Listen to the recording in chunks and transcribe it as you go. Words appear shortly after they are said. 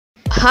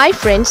Hi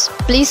friends,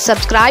 please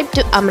subscribe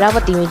to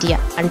Amaravathi Media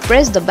and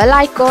press the bell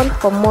icon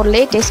for more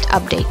latest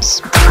updates.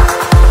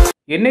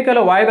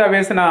 ఎన్నికలు వాయిదా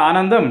వేసిన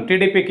ఆనందం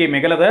టీడీపీకి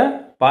మిగలదా?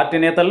 Party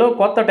నేతల్లో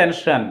కొత్త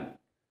టెన్షన్.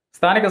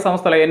 స్థానిక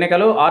సంస్థల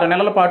ఎన్నికలు 6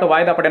 నెలల పాటు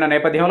వాయిదా పడిన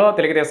నేపథ్యంలో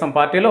తెలుగుదేశం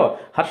పార్టీలో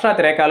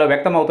హర్షాతిరేకాలు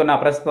వ్యక్తమవుతున్న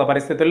ప్రస్తుత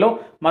పరిస్థితుల్లో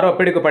మరో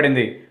పిడుగు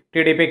పడింది.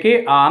 టీడీపీకి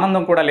ఆ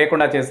ఆనందం కూడా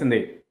లేకుండా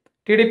చేసింది.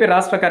 టీడీపీ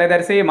రాష్ట్ర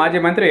కార్యదర్శి మాజీ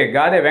మంత్రి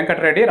గాదే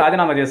వెంకటరెడ్డి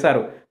రాజీనామా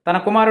చేశారు. తన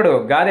కుమారుడు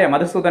గాదే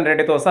మధుసూదన్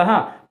రెడ్డితో సహా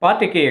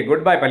పార్టీకి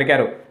గుడ్ బై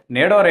పలికారు.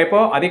 నేడో రేపో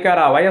అధికార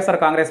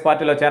వైఎస్ఆర్ కాంగ్రెస్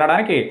పార్టీలో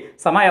చేరడానికి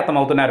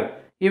సమాయత్తమవుతున్నారు.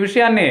 ఈ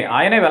విషయాన్ని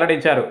ఆయనే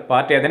వెల్లడించారు.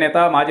 పార్టీ అధినేత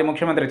మాజీ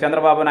ముఖ్యమంత్రి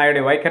చంద్రబాబు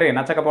నాయుడు వైఖరి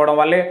నచ్చకపోవడం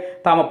వల్లే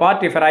తాము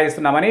పార్టీ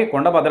ఫిరాయిస్తున్నామని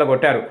కుండబద్దలు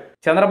కొట్టారు.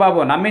 చంద్రబాబు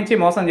నమ్మించి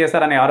మోసం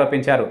చేశారని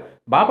ఆరోపించారు.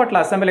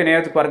 బాపట్ల అసెంబ్లీ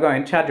నియోజకవర్గం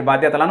ఇన్ఛార్జ్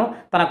బాధ్యతలను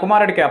తన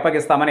కుమారుడికి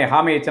అప్పగిస్తామని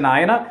హామీ ఇచ్చిన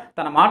ఆయన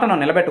తన మాటను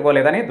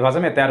నిలబెట్టుకోలేదని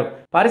ధ్వజమెత్తారు.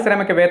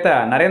 పారిశ్రామికవేత్త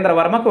నరేంద్ర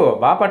వర్మకు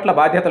బాపట్ల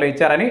బాధ్యతలు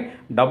ఇచ్చారని,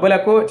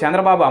 డబ్బులకు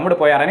చంద్రబాబు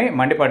అమ్ముడుపోయారని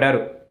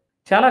మండిపడ్డారు.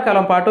 చాలా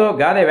కాలం పాటు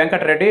గాదే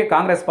వెంకటరెడ్డి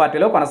కాంగ్రెస్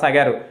పార్టీలో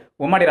కొనసాగారు.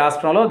 ఉమ్మడి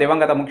రాష్ట్రంలో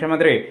దివంగత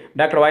ముఖ్యమంత్రి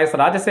డాక్టర్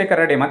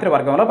YSRCP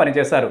మంత్రివర్గంలో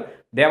పనిచేశారు.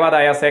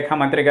 దేవాదాయ శాఖ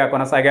మంత్రిగా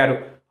కొనసాగారు.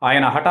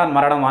 ఆయన హఠాన్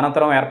మరణం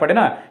అనంతరం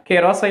ఏర్పడిన కె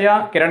రోసయ్య,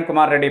 కిరణ్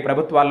కుమార్ రెడ్డి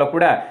ప్రభుత్వాల్లో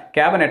కూడా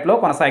కేబినెట్లో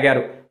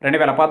కొనసాగారు.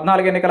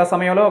 2014 ఎన్నికల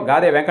సమయంలో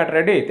గాదే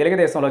వెంకటరెడ్డి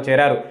తెలుగుదేశంలో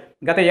చేరారు.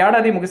 గత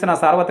ఏడాది ముగిసిన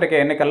సార్వత్రిక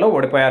ఎన్నికల్లో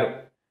ఓడిపోయారు.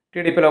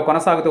 టీడీపీలో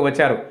కొనసాగుతూ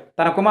వచ్చారు.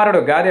 తన కుమారుడు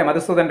గాదే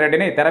మధుసూదన్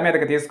రెడ్డిని తెర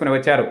మీదకి తీసుకుని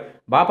వచ్చారు.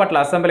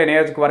 బాపట్ల అసెంబ్లీ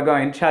నియోజకవర్గం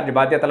ఇన్ఛార్జ్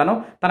బాధ్యతలను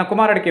తన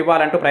కుమారుడికి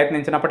ఇవ్వాలంటూ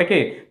ప్రయత్నించినప్పటికీ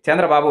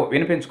చంద్రబాబు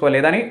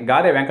వినిపించుకోలేదని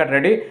గాదే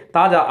వెంకటరెడ్డి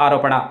తాజా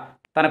ఆరోపణ.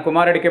 తన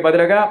కుమారుడికి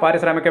బదులుగా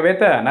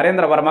పారిశ్రామికవేత్త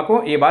నరేంద్ర వర్మకు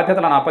ఈ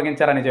బాధ్యతలను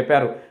అప్పగించారని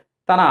చెప్పారు.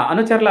 తన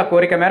అనుచరుల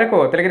కోరిక మేరకు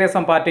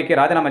తెలుగుదేశం పార్టీకి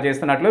రాజీనామా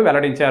చేస్తున్నట్లు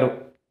వెల్లడించారు.